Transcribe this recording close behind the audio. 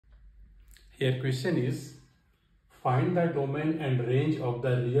Here question is, find the domain and range of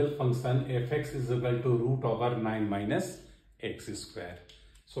the real function fx is equal to root over 9 minus x square.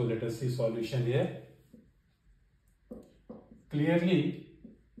 So let us see solution here. Clearly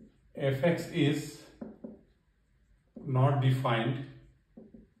fx is not defined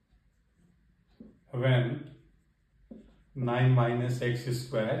when 9 minus x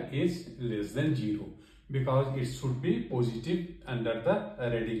square is less than 0, because it should be positive under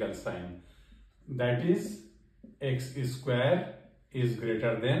the radical sign. That is, x square is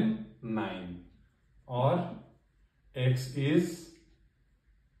greater than 9 or x is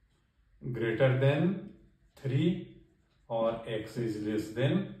greater than 3 or x is less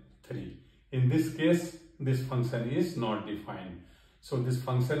than 3. In this case, this function is not defined. So this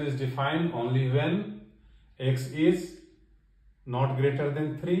function is defined only when x is not greater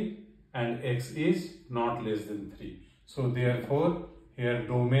than 3 and x is not less than 3. So therefore, here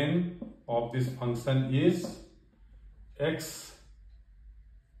domain of this function is x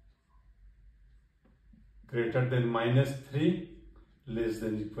greater than minus 3 less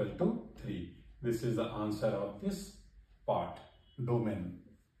than equal to 3. This is the answer of this part, domain.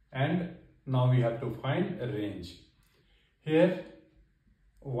 And now we have to find a range. Here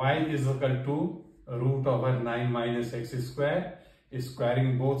y is equal to root over 9 minus x square.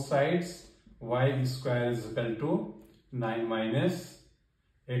 Squaring both sides, y square is equal to 9 minus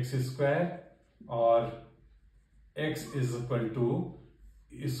x square, or x is equal to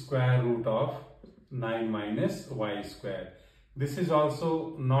square root of 9 minus y square. This is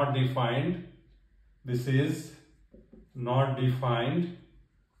also not defined. This is not defined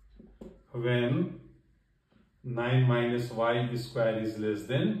when 9 minus y square is less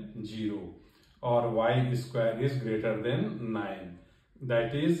than 0 or y square is greater than 9.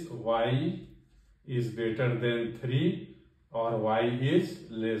 That is, y is greater than 3 or y is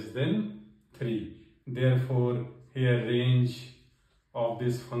less than 3. Therefore, here range of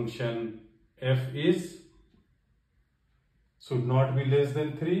this function f should not be less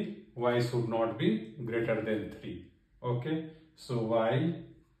than 3, y should not be greater than 3. Okay, so y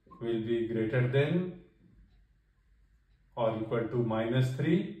will be greater than or equal to minus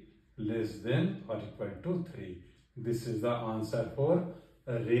 3, less than or equal to 3. This is the answer for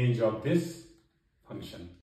a range of this function.